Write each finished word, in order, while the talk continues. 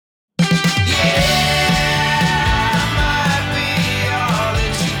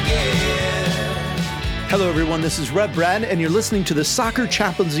everyone. This is Rev Brad, and you're listening to the Soccer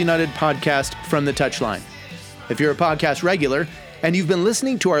Chaplains United podcast from the Touchline. If you're a podcast regular and you've been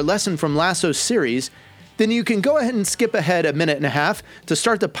listening to our Lesson from Lasso series, then you can go ahead and skip ahead a minute and a half to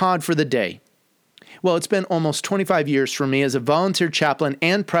start the pod for the day. Well, it's been almost 25 years for me as a volunteer chaplain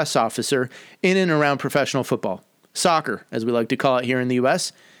and press officer in and around professional football. Soccer, as we like to call it here in the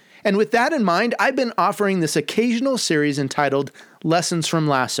U.S., and with that in mind, I've been offering this occasional series entitled Lessons from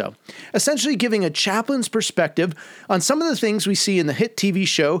Lasso, essentially giving a chaplain's perspective on some of the things we see in the hit TV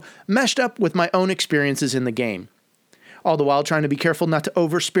show meshed up with my own experiences in the game. All the while trying to be careful not to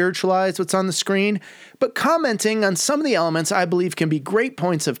over-spiritualize what's on the screen, but commenting on some of the elements I believe can be great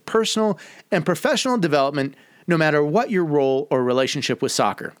points of personal and professional development no matter what your role or relationship with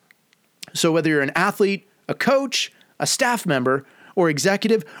soccer. So whether you're an athlete, a coach, a staff member, or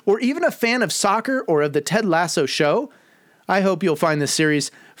executive, or even a fan of soccer or of the Ted Lasso show, I hope you'll find this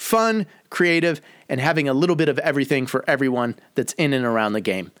series fun, creative, and having a little bit of everything for everyone that's in and around the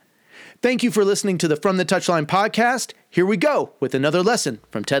game. Thank you for listening to the From the Touchline podcast. Here we go with another lesson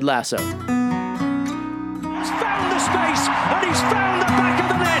from Ted Lasso. He's found the space, and he's found the back of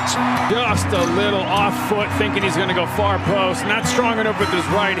the net. Just a little off foot, thinking he's going to go far post. Not strong enough with his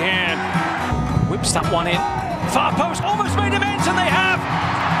right hand. Whips that one in. Far post, almost made him ends, and they have.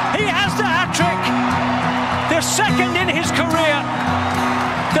 He has the hat-trick. The second in his career.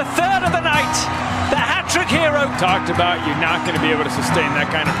 The third of the night. The hat-trick hero. Talked about you're not going to be able to sustain that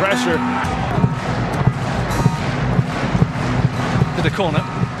kind of pressure. To the corner.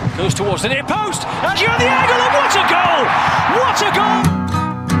 Goes towards the near post. And you're on the angle, and what a goal! What a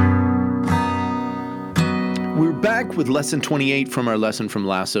goal! We're back with Lesson 28 from our Lesson from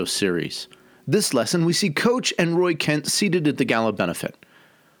Lasso series. This lesson, we see Coach and Roy Kent seated at the gala benefit.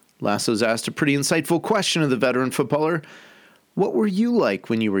 Lasso's asked a pretty insightful question of the veteran footballer. What were you like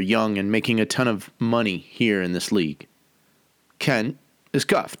when you were young and making a ton of money here in this league? Kent is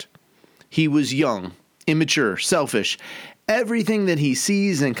cuffed. He was young, immature, selfish. Everything that he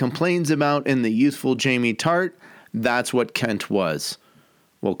sees and complains about in the youthful Jamie Tartt, that's what Kent was.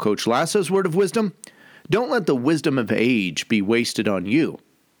 Well, Coach Lasso's word of wisdom? Don't let the wisdom of age be wasted on you.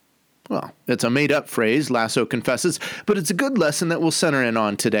 Well, it's a made-up phrase, Lasso confesses, but it's a good lesson that we'll center in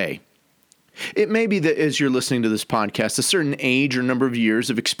on today. It may be that as you're listening to this podcast, a certain age or number of years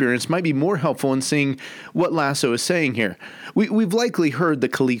of experience might be more helpful in seeing what Lasso is saying here. We've likely heard the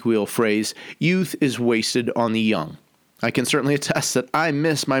colloquial phrase, youth is wasted on the young. I can certainly attest that I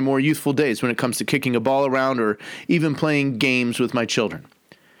miss my more youthful days when it comes to kicking a ball around or even playing games with my children.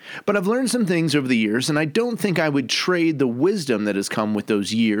 But I've learned some things over the years, and I don't think I would trade the wisdom that has come with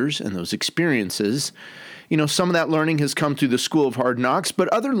those years and those experiences. You know, some of that learning has come through the school of hard knocks, but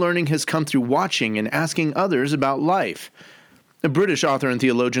other learning has come through watching and asking others about life. A British author and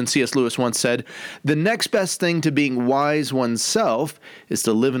theologian C.S. Lewis once said, "The next best thing to being wise oneself is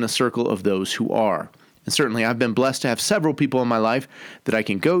to live in a circle of those who are." And certainly I've been blessed to have several people in my life that I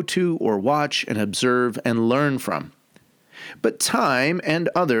can go to or watch and observe and learn from. But time and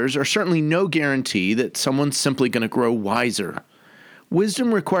others are certainly no guarantee that someone's simply going to grow wiser.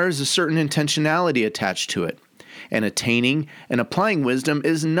 Wisdom requires a certain intentionality attached to it, and attaining and applying wisdom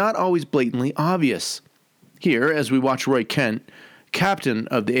is not always blatantly obvious. Here, as we watch Roy Kent, captain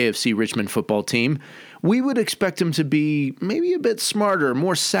of the AFC Richmond football team, we would expect him to be maybe a bit smarter,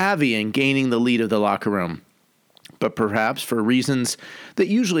 more savvy in gaining the lead of the locker room. But perhaps for reasons that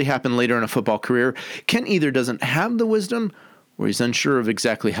usually happen later in a football career, Kent either doesn't have the wisdom or he's unsure of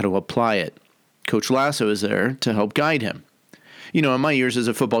exactly how to apply it. Coach Lasso is there to help guide him. You know, in my years as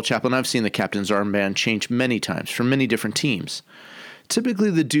a football chaplain, I've seen the captain's armband change many times for many different teams. Typically,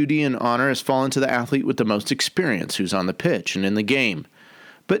 the duty and honor has fallen to the athlete with the most experience who's on the pitch and in the game.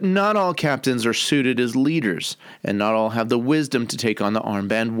 But not all captains are suited as leaders, and not all have the wisdom to take on the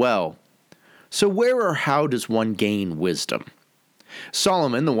armband well. So where or how does one gain wisdom?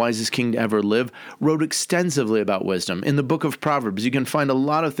 Solomon, the wisest king to ever live, wrote extensively about wisdom. In the book of Proverbs, you can find a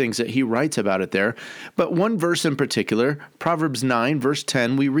lot of things that he writes about it there. But one verse in particular, Proverbs 9, verse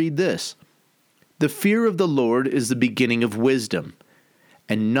 10, we read this. "The fear of the Lord is the beginning of wisdom,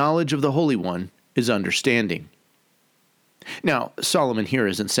 and knowledge of the Holy One is understanding." Now, Solomon here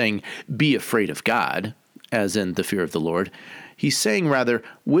isn't saying, be afraid of God, as in the fear of the Lord. He's saying rather,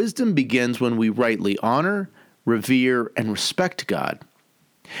 wisdom begins when we rightly honor, revere, and respect God.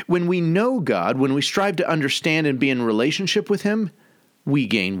 When we know God, when we strive to understand and be in relationship with Him, we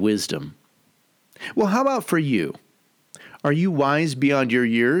gain wisdom. Well, how about for you? Are you wise beyond your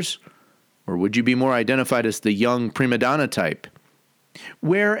years? Or would you be more identified as the young prima donna type?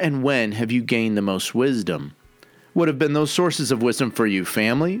 Where and when have you gained the most wisdom? What have been those sources of wisdom for you?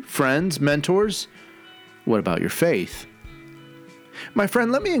 Family, friends, mentors? What about your faith? My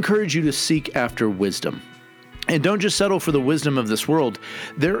friend, let me encourage you to seek after wisdom. And don't just settle for the wisdom of this world.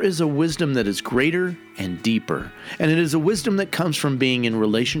 There is a wisdom that is greater and deeper. And it is a wisdom that comes from being in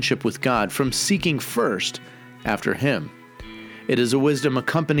relationship with God, from seeking first after Him. It is a wisdom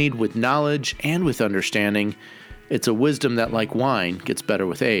accompanied with knowledge and with understanding. It's a wisdom that, like wine, gets better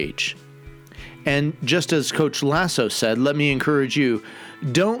with age. And just as Coach Lasso said, let me encourage you,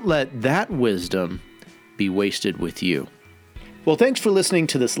 don't let that wisdom be wasted with you. Well, thanks for listening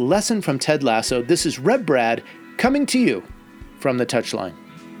to this lesson from Ted Lasso. This is Reb Brad coming to you from the touchline.